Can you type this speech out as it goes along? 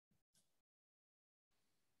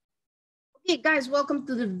Hey guys, welcome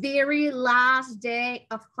to the very last day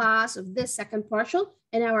of class of this second partial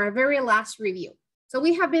and our very last review. So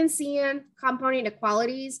we have been seeing compound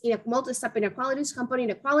inequalities, multi-step inequalities, compound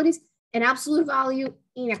inequalities, and absolute value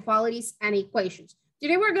inequalities and equations.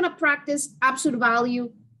 Today we're going to practice absolute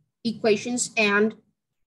value equations and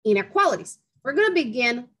inequalities. We're going to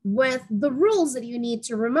begin with the rules that you need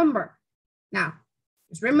to remember. Now,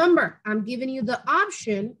 just remember, I'm giving you the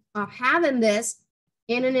option of having this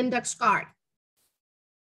in an index card.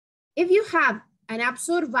 If you have an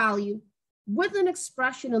absolute value with an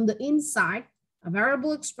expression on the inside, a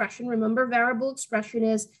variable expression, remember variable expression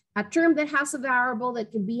is a term that has a variable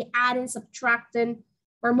that can be adding, subtracting,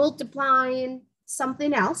 or multiplying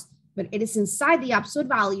something else, but it is inside the absolute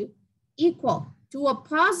value equal to a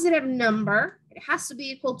positive number. It has to be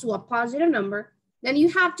equal to a positive number. Then you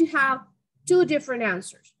have to have two different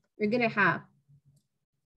answers. You're going to have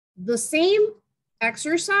the same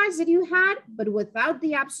exercise that you had, but without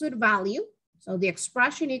the absolute value. So the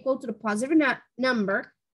expression equal to the positive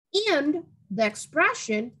number and the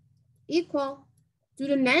expression equal to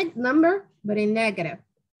the number, but in negative,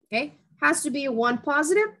 okay? Has to be one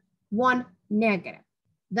positive, one negative.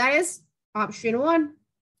 That is option one.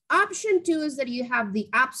 Option two is that you have the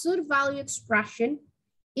absolute value expression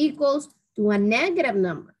equals to a negative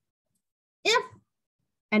number. If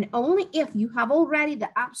and only if you have already the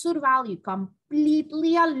absolute value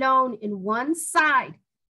completely alone in one side,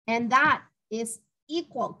 and that is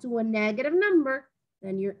equal to a negative number,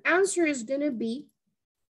 then your answer is going to be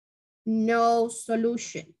no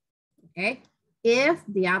solution, okay? If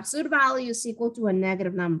the absolute value is equal to a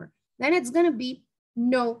negative number, then it's going to be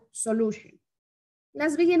no solution.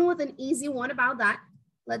 Let's begin with an easy one about that.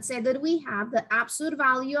 Let's say that we have the absolute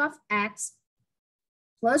value of x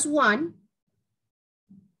plus 1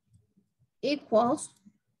 equals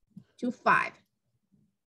to 5.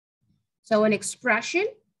 So an expression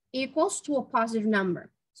equals to a positive number.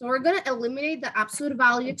 So we're going to eliminate the absolute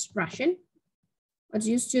value expression. Let's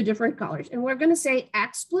use two different colors. And we're going to say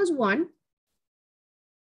x plus 1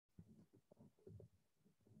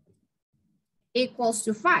 equals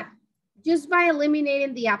to 5, just by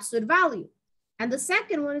eliminating the absolute value. And the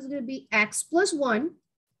second one is going to be x plus 1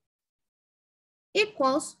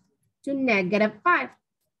 equals to negative 5.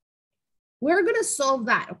 We're going to solve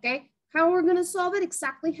that, okay? How we're going to solve it?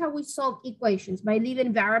 Exactly how we solve equations, by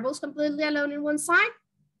leaving variables completely alone in one side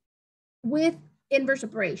with inverse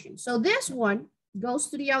operation. So this one goes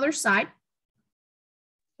to the other side,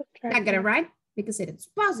 negative, right? Because it is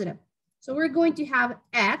positive. So we're going to have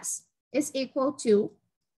x is equal to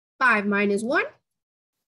 5 minus 1.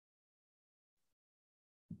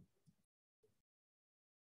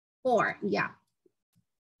 4, yeah,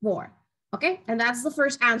 4, okay? And that's the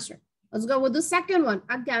first answer. Let's go with the second one.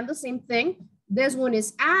 Again, the same thing. This one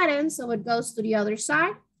is adding, so it goes to the other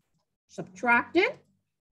side. Subtracting.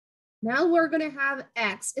 Now we're going to have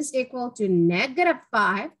x is equal to negative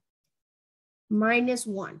 5 minus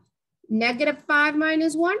 1. Negative 5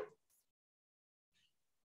 minus 1.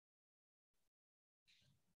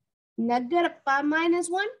 Negative 5 minus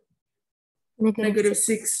 1. Negative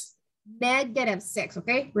 6. Negative 6,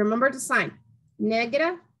 okay? Remember the sign.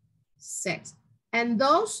 Negative 6. And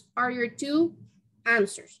those are your two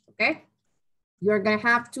answers, okay? You're gonna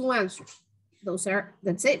have two answers. That's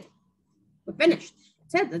it. We're finished.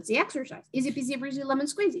 That's it, that's the exercise. Easy peasy, breezy, lemon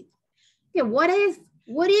squeezy. Okay, what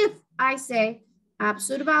if I say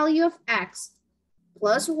absolute value of x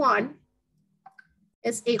plus 1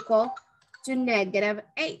 is equal to negative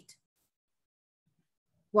 8?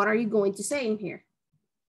 What are you going to say in here?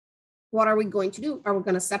 What are we going to do? Are we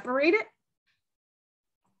gonna separate it?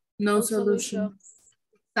 No solution.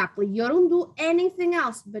 Exactly. You don't do anything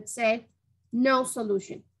else but say no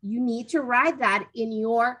solution. You need to write that in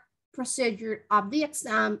your procedure of the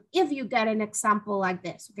exam if you get an example like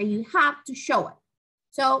this. Okay, you have to show it.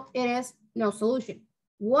 So it is no solution.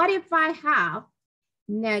 What if I have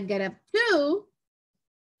negative 2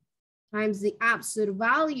 times the absolute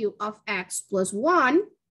value of x plus 1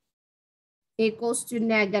 equals to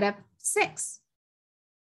negative 6?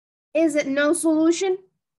 Is it no solution?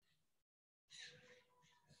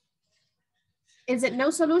 Is it no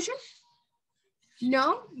solution?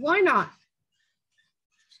 No, why not?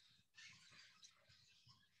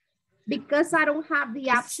 Because I don't have the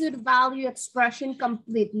absolute value expression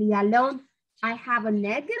completely alone. I have a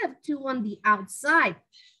negative 2 on the outside.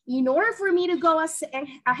 In order for me to go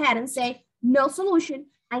ahead and say no solution,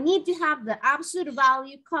 I need to have the absolute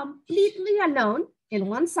value completely alone in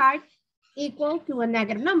one side equal to a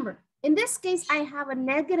negative number. In this case, I have a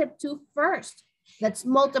negative 2 first. Let's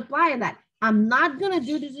multiply that. I'm not going to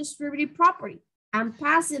do the distributive property. I'm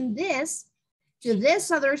passing this to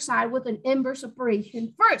this other side with an inverse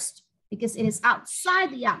operation first, because it is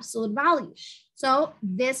outside the absolute value. So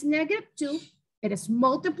this -2, it is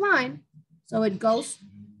multiplying, so it goes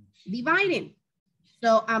dividing.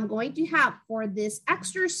 So I'm going to have for this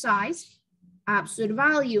exercise, absolute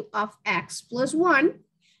value of x plus 1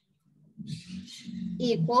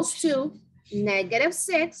 equals to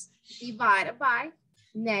 -6 divided by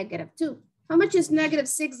 -2. How much is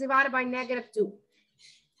 -6 divided by -2?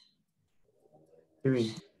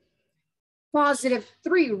 3.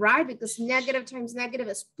 +3, right? Because negative times negative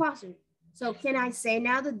is positive. So can I say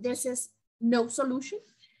now that this is no solution?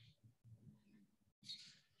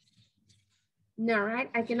 No, right?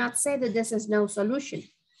 I cannot say that this is no solution.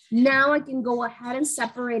 Now I can go ahead and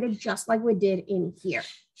separate it just like we did in here.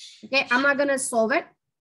 Okay, I'm not gonna solve it.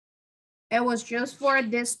 It was just for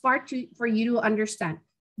this part for you to understand.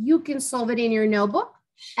 You can solve it in your notebook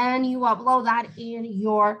and you upload that in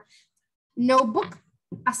your notebook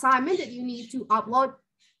assignment that you need to upload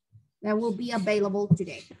that will be available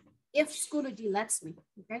today, if Schoology lets me,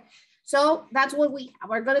 okay? So that's what we have.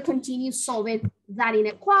 We're gonna continue solving that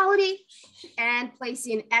inequality and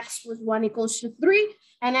placing x plus 1 equals to 3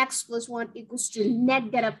 and x plus 1 equals to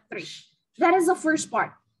 -3. That is the first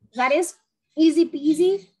part. That is easy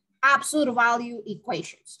peasy, absolute value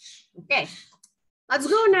equations, okay? Let's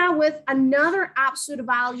go now with another absolute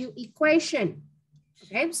value equation,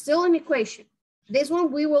 okay? Still an equation. This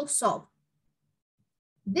one we will solve.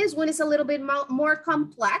 This one is a little bit more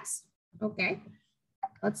complex, okay?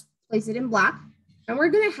 Let's place it in black. And we're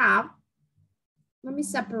gonna have, let me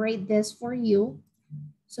separate this for you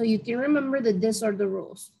so you can remember that these are the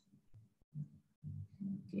rules.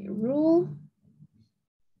 Okay, rule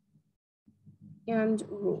and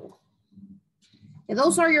rule. Okay,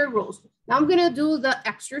 those are your rules. Now I'm gonna do the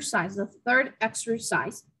exercise, the third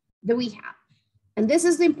exercise that we have. And this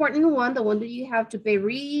is the important one, the one that you have to pay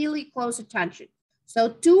really close attention. So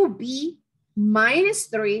 2b minus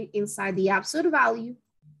 3 inside the absolute value,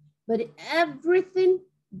 but everything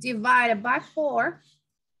divided by 4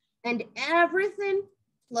 and everything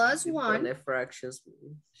plus 1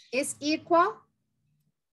 is equal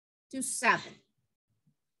to 7.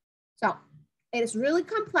 So it is really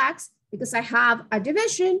complex because I have a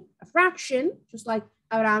division, a fraction, just like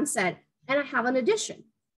Abraham said, and I have an addition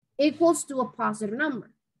equals to a positive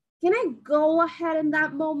number. Can I go ahead in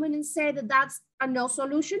that moment and say that that's a no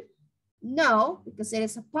solution? No, because it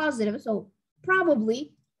is a positive. So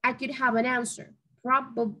probably I could have an answer.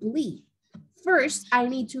 Probably. First, I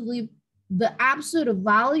need to leave the absolute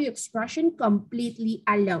value expression completely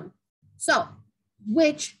alone. So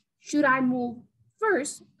which should I move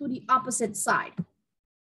first to the opposite side?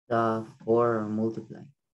 The 4 multiply.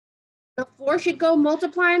 The 4 should go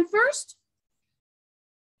multiplying first?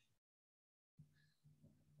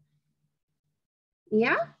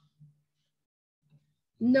 Yeah?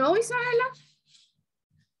 No, Isabella?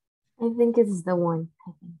 I think it's the 1.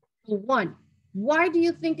 I think. The 1. Why do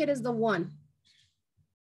you think it is the 1?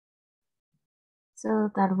 So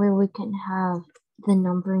that way we can have the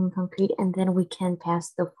number in concrete and then we can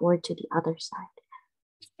pass the 4 to the other side.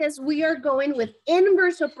 Because we are going with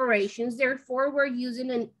inverse operations, therefore we're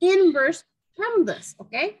using an inverse from this,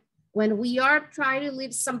 okay? When we are trying to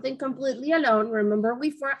leave something completely alone, remember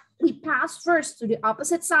we pass first to the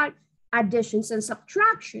opposite side, additions and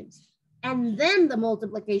subtractions, and then the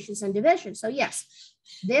multiplications and divisions. So yes,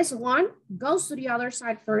 this one goes to the other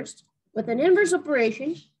side first with an inverse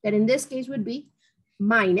operation that in this case would be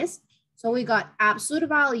minus. So we got absolute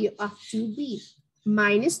value of 2b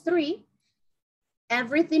minus 3,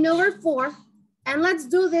 everything over 4, and let's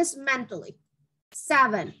do this mentally.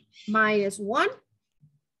 7 minus 1.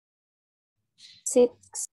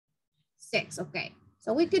 6. 6, okay.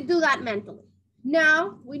 So we could do that mentally.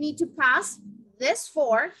 Now we need to pass this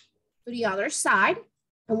 4 to the other side.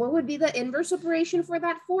 And what would be the inverse operation for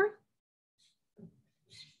that 4?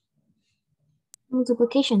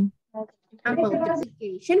 Multiplication. A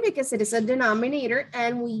multiplication because it is a denominator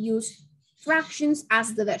and we use fractions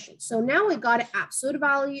as division. So now we got an absolute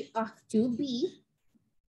value of 2b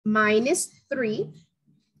minus 3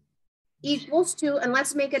 equals to, and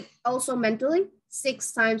let's make it also mentally,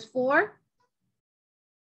 6 times 4.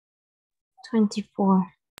 24.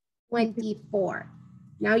 24.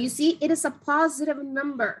 Now you see it is a positive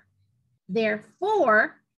number.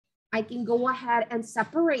 Therefore, I can go ahead and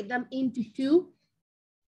separate them into 2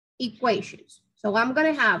 equations. So I'm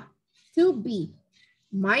going to have 2b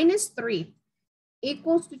minus 3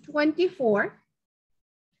 equals to 24,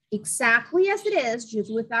 exactly as it is,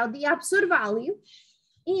 just without the absolute value,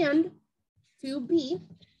 and 2b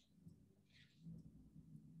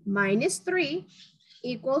minus 3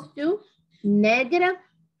 equals to negative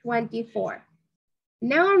 24.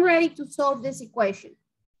 Now I'm ready to solve this equation.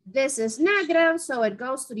 This is negative, so it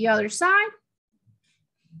goes to the other side.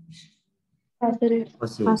 Positive.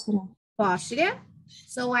 Positive. Positive.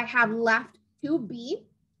 So I have left 2b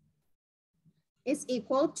is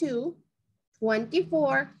equal to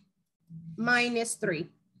 24 minus 3.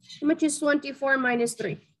 How much is 24 minus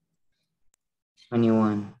 3?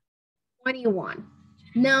 21. 21.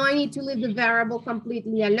 Now I need to leave the variable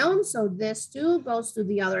completely alone. So this 2 goes to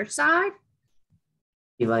the other side.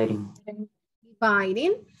 Dividing.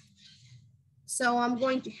 Dividing. So I'm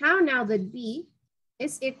going to have now that b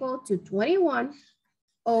is equal to 21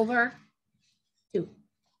 over 2.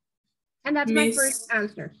 And that's my Miss, first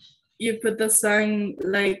answer. You put the sign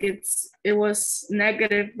like it was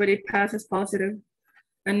negative, but it passes positive.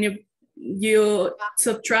 And you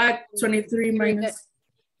subtract 23 Very minus.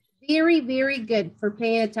 good. Very, very good for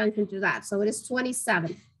paying attention to that. So it is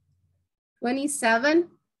 27. 27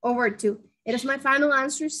 over 2. It is my final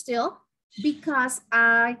answer still because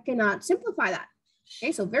I cannot simplify that.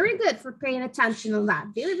 Okay, so very good for paying attention on that.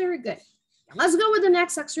 Very, very good. Now let's go with the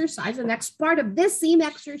next exercise, the next part of this same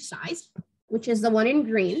exercise, which is the one in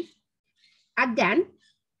green. Again,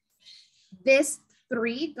 this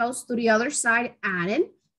 3 goes to the other side adding.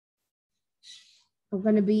 I'm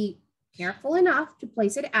going to be careful enough to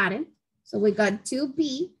place it adding. So we got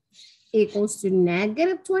 2b equals to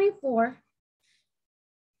negative 24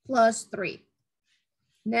 plus 3.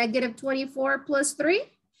 Negative 24 plus 3?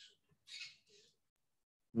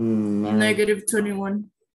 Negative 21.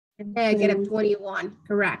 Negative 21,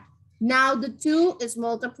 correct. Now the 2 is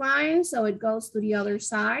multiplying, so it goes to the other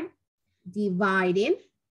side, dividing.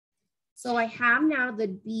 So I have now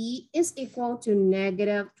that b is equal to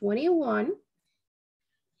negative 21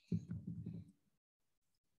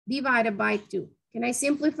 divided by 2. Can I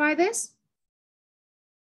simplify this?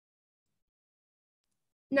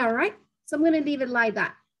 No, right? So I'm going to leave it like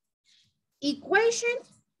that.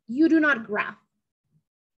 Equations, you do not graph.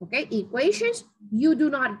 Okay, equations, you do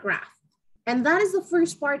not graph. And that is the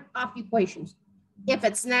first part of equations. If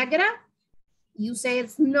it's negative, you say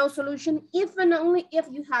it's no solution if and only if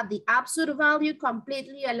you have the absolute value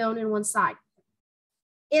completely alone in one side.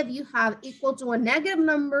 If you have equal to a negative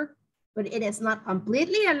number, but it is not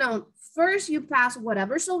completely alone, first you pass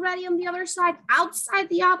whatever's already on the other side outside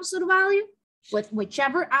the absolute value with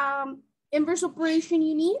whichever inverse operation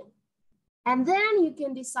you need. And then you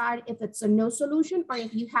can decide if it's a no solution or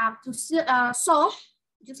if you have to solve,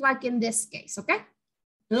 just like in this case, okay?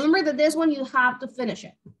 Remember that this one, you have to finish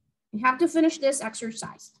it. You have to finish this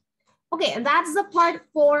exercise. Okay, and that's the part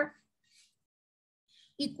for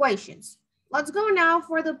equations. Let's go now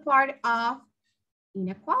for the part of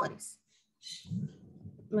inequalities.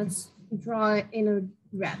 Let's draw it in a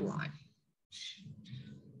red line.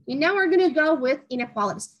 And now we're gonna go with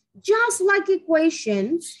inequalities. Just like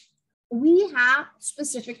equations, we have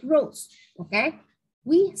specific rules, okay?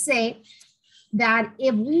 We say that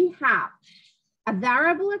if we have a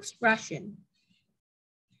variable expression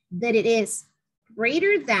that it is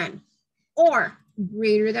greater than or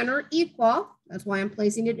equal, that's why I'm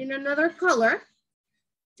placing it in another color,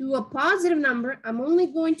 to a positive number, I'm only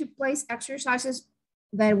going to place exercises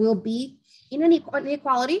that will be in an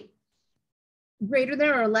inequality greater than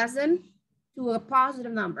or less than to a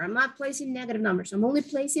positive number. I'm not placing negative numbers. I'm only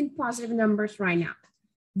placing positive numbers right now.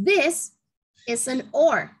 This is an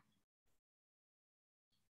OR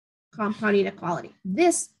compound inequality.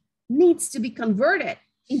 This needs to be converted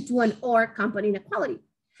into an OR compound inequality.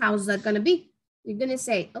 How's that going to be? You're going to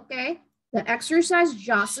say, okay, the exercise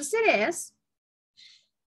just as it is,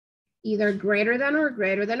 either greater than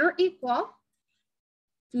or equal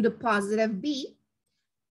to the positive b.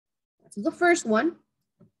 That's the first one.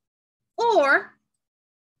 Or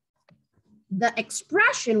the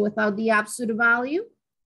expression without the absolute value,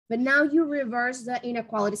 but now you reverse the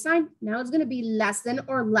inequality sign. Now it's going to be less than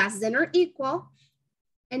or equal,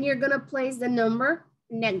 and you're going to place the number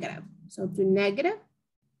negative. So to negative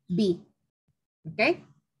b, okay?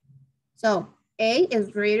 So a is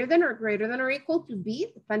greater than or equal to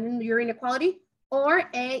b, depending on your inequality, or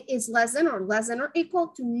a is less than or equal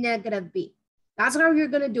to negative b. That's how you're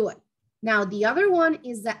going to do it. Now, the other one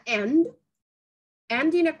is the and.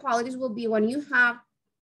 And inequalities will be when you have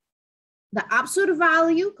the absolute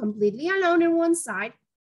value completely alone in one side,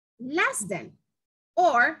 less than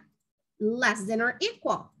or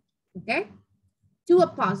equal, okay, to a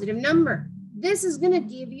positive number. This is going to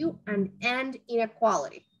give you an and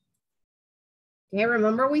inequality. Okay,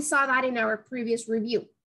 remember we saw that in our previous review.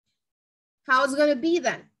 How it's going to be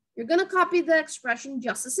then? You're going to copy the expression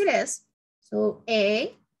just as it is. So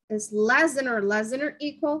A is less than or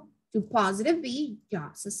equal to positive b,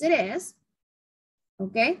 just as it is,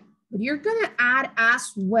 okay? But you're gonna add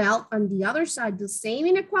as well on the other side, the same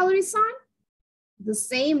inequality sign, the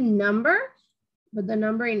same number, but the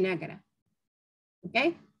number in negative,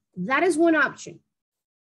 okay? That is one option.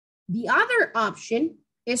 The other option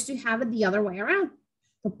is to have it the other way around.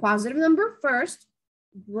 The positive number first,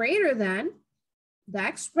 greater than the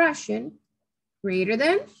expression, greater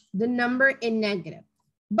than the number in negative.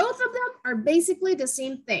 Both of them are basically the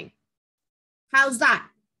same thing. How's that?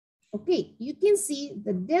 Okay, you can see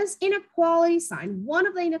that this inequality sign, one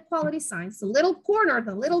of the inequality signs, the little corner,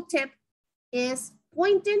 the little tip is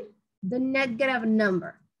pointing the negative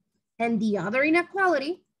number. And the other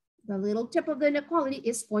inequality, the little tip of the inequality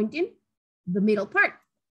is pointing the middle part.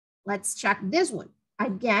 Let's check this one.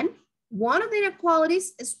 Again, one of the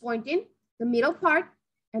inequalities is pointing the middle part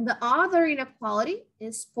and the other inequality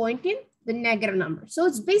is pointing the negative number. So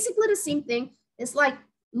it's basically the same thing. It's like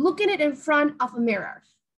looking at it in front of a mirror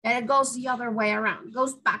and it goes the other way around,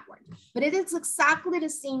 goes backward, but it is exactly the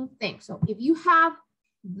same thing. So if you have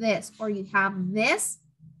this or you have this,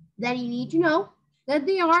 then you need to know that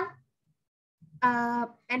they are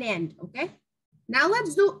an end, okay? Now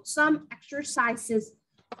let's do some exercises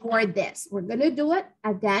for this. We're gonna do it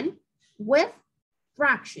again with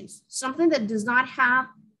fractions, something that does not have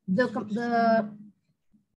the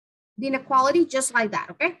inequality just like that,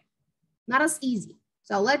 okay? Not as easy.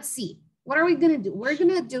 So let's see. What are we gonna do? We're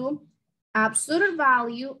gonna do absolute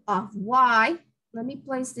value of y. Let me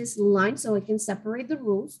place this line so I can separate the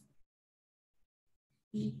rules.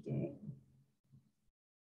 Okay.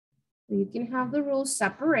 So you can have the rules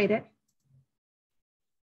separated.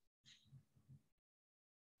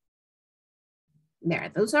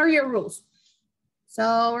 There, those are your rules.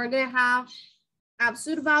 So we're gonna have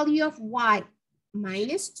absolute value of y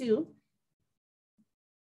minus 2.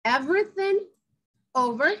 Everything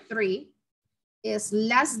over 3 is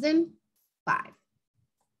less than 5.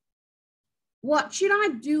 What should I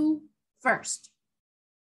do first?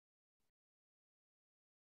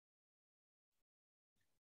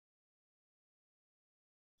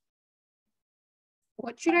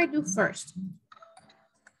 What should I do first?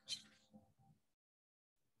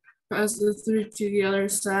 Pass the 3 to the other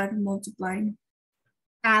side, multiplying.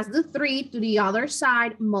 Pass the 3 to the other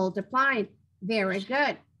side, multiplying. Very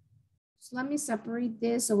good. So let me separate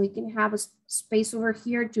this so we can have a space over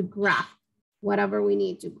here to graph whatever we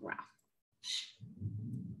need to graph.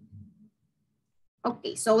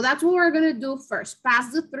 Okay, so that's what we're gonna do first.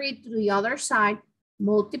 Pass the 3 to the other side,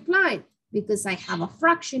 multiply, because I have a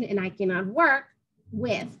fraction and I cannot work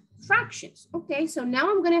with fractions. Okay, so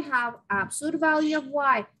now I'm gonna have absolute value of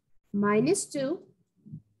y minus 2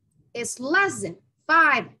 is less than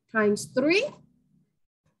 5 times 3.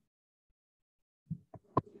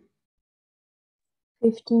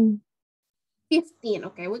 15. 15,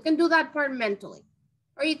 okay, we can do that part mentally.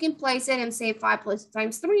 Or you can place it and say 5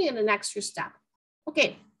 times 3 in an extra step.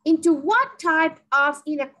 Okay, into what type of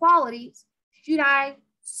inequalities should I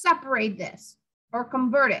separate this or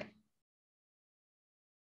convert it?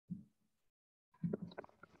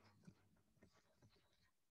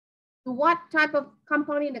 To what type of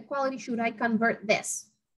compound inequality should I convert this?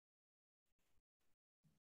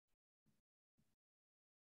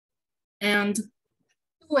 And.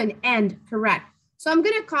 To an end, correct. So I'm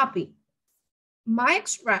gonna copy my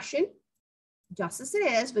expression just as it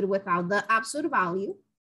is, but without the absolute value.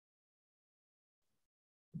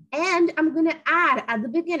 And I'm gonna add at the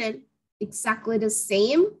beginning exactly the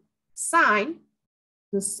same sign,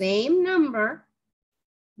 the same number,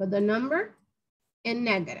 but the number in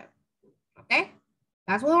negative, okay?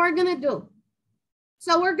 That's what we're gonna do.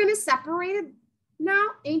 So we're gonna separate it now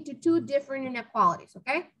into 2 different inequalities,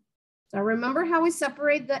 okay? So remember how we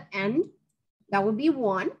separate the end? That would be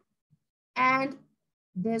 1, and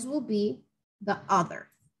this will be the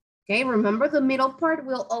other. Okay, remember the middle part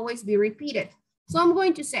will always be repeated. So I'm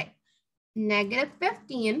going to say negative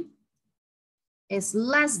 15 is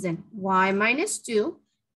less than y minus 2,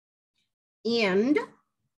 and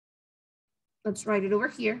let's write it over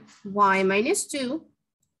here. Y minus 2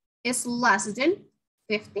 is less than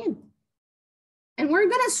 15. And we're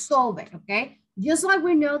gonna solve it, okay? Just like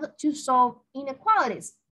we know that to solve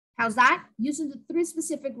inequalities. How's that? Using the 3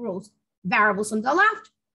 specific rules. Variables on the left,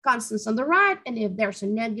 constants on the right, and if there's a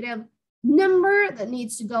negative number that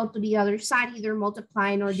needs to go to the other side, either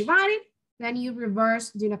multiplying or dividing, then you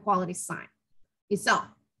reverse the inequality sign. Okay, so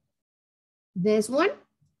this one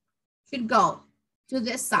should go to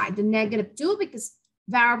this side, the negative 2, because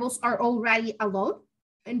variables are already alone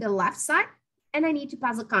in the left side, and I need to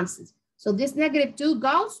pass a constant. So this negative 2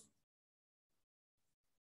 goes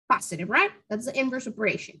positive, right? That's the inverse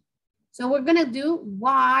operation. So we're gonna do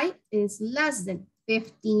y is less than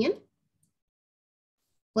 15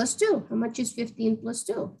 plus 2. How much is 15 plus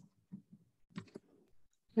 2?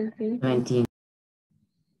 17.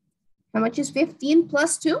 How much is 15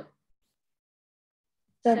 plus 2?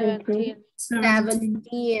 17.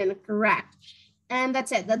 17, correct. And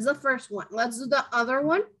that's it. That's the first one. Let's do the other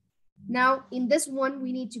one. Now, in this one,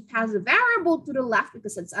 we need to pass the variable to the left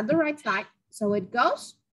because it's at the right side. So it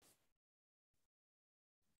goes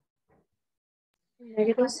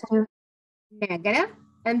negative.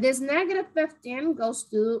 And this negative 15 goes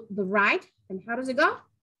to the right. And how does it go?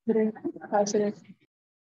 Positive.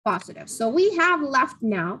 Positive. So we have left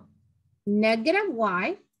now negative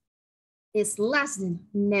y is less than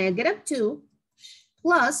negative 2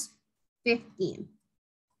 plus 15.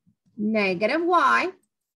 Negative y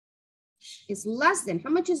is less than, how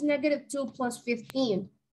much is negative 2 plus 15?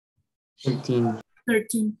 13.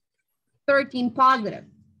 13. 13 positive.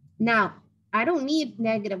 Now, I don't need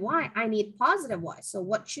negative y, I need positive y. So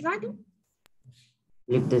what should I do?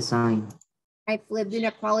 Flip the sign. I flip the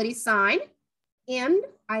inequality sign and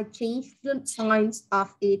I change the signs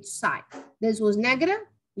of each side. This was negative,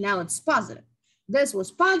 now it's positive. This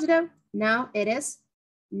was positive, now it is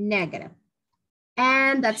negative.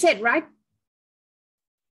 And that's it, right?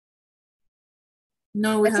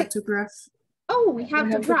 No, we That's have it. to graph. Oh, we have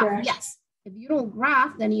to graph, graph. yes. If you don't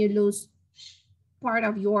graph, then you lose part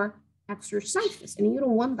of your exercises and you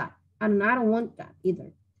don't want that. And I don't want that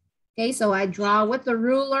either. Okay, so I draw with the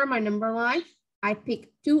ruler my number line. I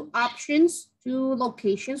pick two options, two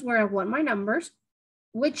locations where I want my numbers.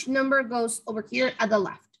 Which number goes over here at the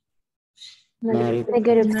left? Negative.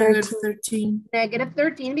 Negative Negative 13. 13. Negative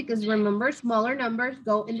 13, because remember, smaller numbers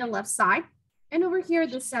go in the left side. And over here,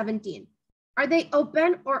 the 17. Are they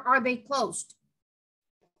open or are they closed?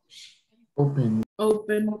 Open.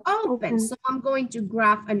 Open. Open. So I'm going to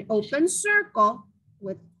graph an open circle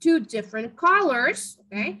with two different colors,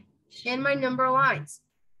 okay, in my number lines.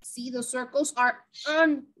 See, the circles are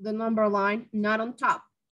on the number line, not on top.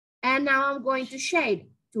 And now I'm going to shade.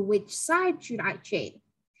 To which side should I shade?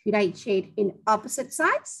 Should I shade in opposite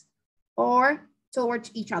sides or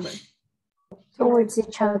towards each other? Towards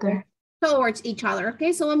each other. Towards each other.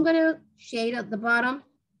 Okay, so I'm gonna shade at the bottom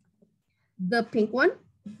the pink one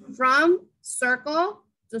from circle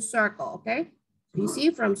to circle, okay? You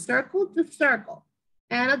see from circle to circle.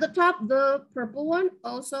 And at the top, the purple one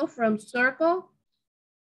also from circle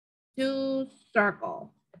to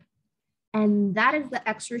circle. And that is the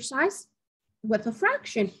exercise with a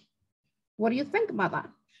fraction. What do you think about that?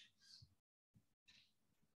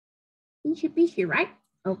 Peachy peachy, right?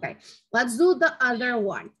 Okay, let's do the other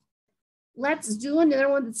one. Let's do another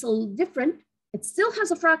one that's a little different. It still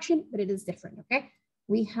has a fraction, but it is different, okay?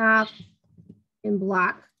 We have in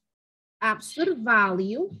black, absolute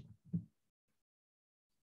value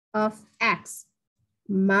of x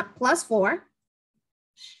plus 4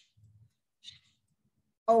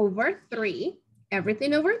 over 3,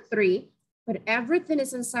 everything over 3, but everything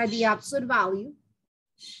is inside the absolute value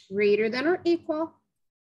greater than or equal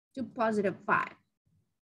to positive 5.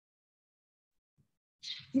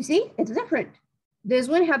 You see, it's different. This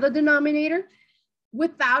one has a denominator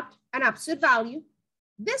without an absolute value.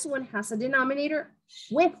 This one has a denominator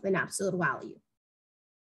with an absolute value.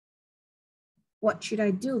 What should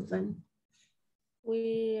I do then?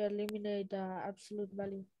 We eliminate the absolute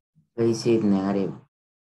value. Place it negative.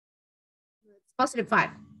 It's positive 5.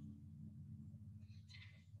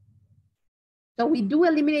 So we do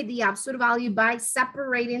eliminate the absolute value by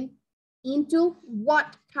separating into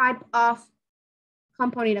what type of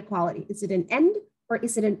component inequality? Is it an and or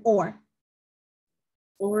is it an or?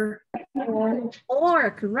 Or.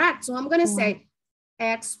 Or, correct. So I'm going to say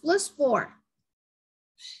x plus 4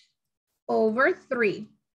 over 3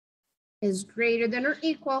 is greater than or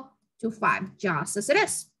equal to 5, just as it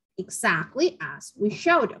is. Exactly as we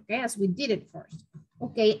showed, okay, as we did it first.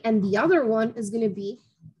 Okay, and the other one is going to be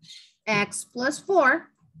x plus 4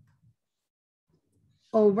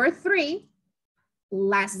 over 3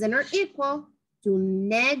 less than or equal to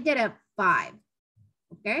negative 5,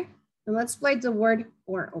 okay? And let's place the word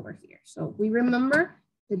or over here. So we remember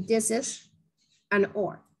that this is an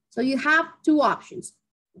or. So you have two options,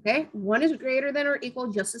 okay? One is greater than or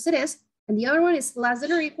equal just as it is, and the other one is less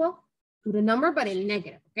than or equal to the number, but in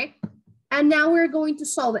negative, okay? And now we're going to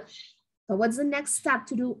solve it. So what's the next step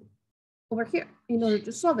to do over here in order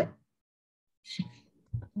to solve it?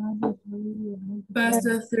 Plus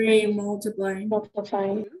the 3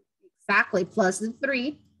 multiplying. Exactly, plus the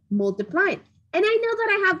 3 multiplying. And I know that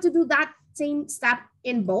I have to do that same step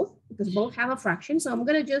in both because both have a fraction. So I'm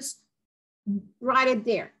going to just write it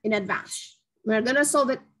there in advance. We're gonna solve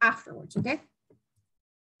it afterwards, okay?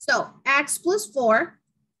 So x plus 4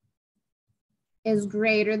 is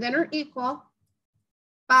greater than or equal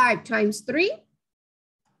 5 times 3,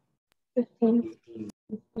 15.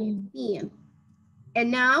 15.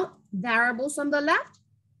 And now variables on the left,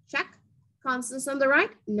 check. Constants on the right,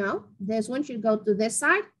 no. This one should go to this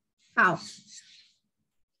side. How?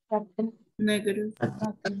 Negative.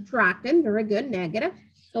 Subtracting, very good, negative.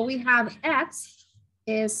 So we have x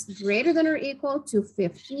is greater than or equal to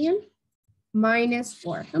 15 minus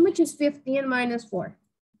 4. How much is 15 minus 4?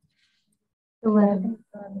 11.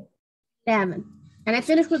 11. And I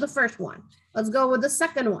finished with the first one. Let's go with the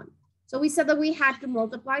second one. So we said that we had to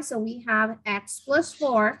multiply. So we have x plus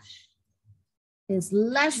 4 is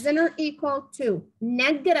less than or equal to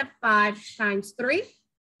negative 5 times 3.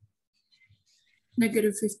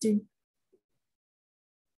 Negative 15.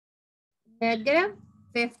 Negative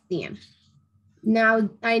 15. Now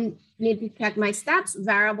I need to check my steps.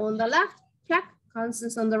 Variable on the left, check.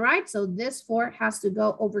 Constants on the right. So this 4 has to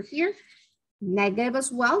go over here. Negative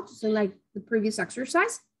as well, just like the previous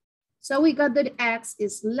exercise. So we got that x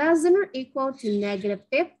is less than or equal to negative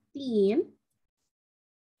 15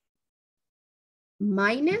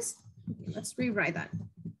 minus, okay, let's rewrite that.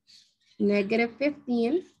 Negative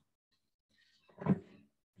 15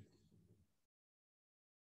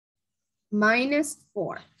 minus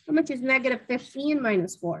 4. How much is negative 15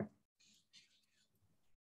 minus 4?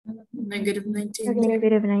 Negative 19.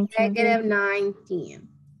 Negative 19. Negative 19.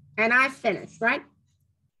 And I finished, right?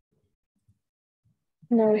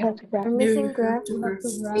 No, we have to graph. I'm You missing have graph. to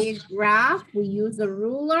graph. We graph, we use a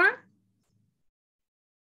ruler.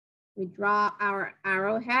 We draw our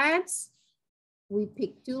arrowheads. We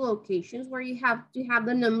pick 2 locations where you have to have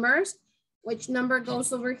the numbers. Which number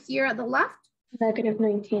goes over here at the left? Negative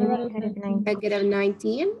 19. Negative 19. Negative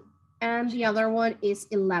 19. And the other one is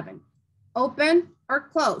 11. Open or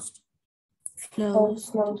closed? Close.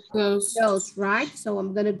 Close. Close. Closed, right? So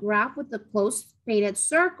I'm going to graph with the closed painted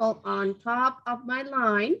circle on top of my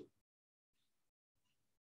line.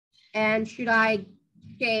 And should I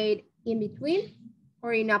shade in between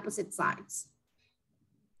or in opposite sides?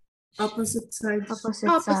 Opposite sides.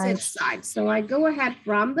 Opposite sides. So I go ahead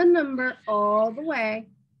from the number all the way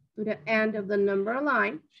to the end of the number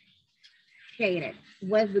line, shaded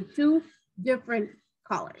with the 2 different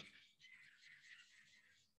colors.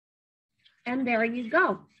 And there you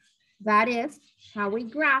go. That is how we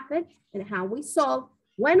graph it and how we solve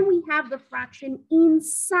when we have the fraction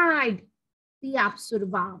inside the absolute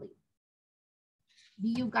value. Do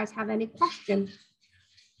you guys have any questions?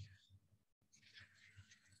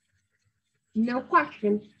 No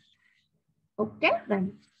question. Okay,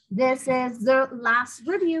 then. This is the last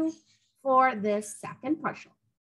review for this second partial.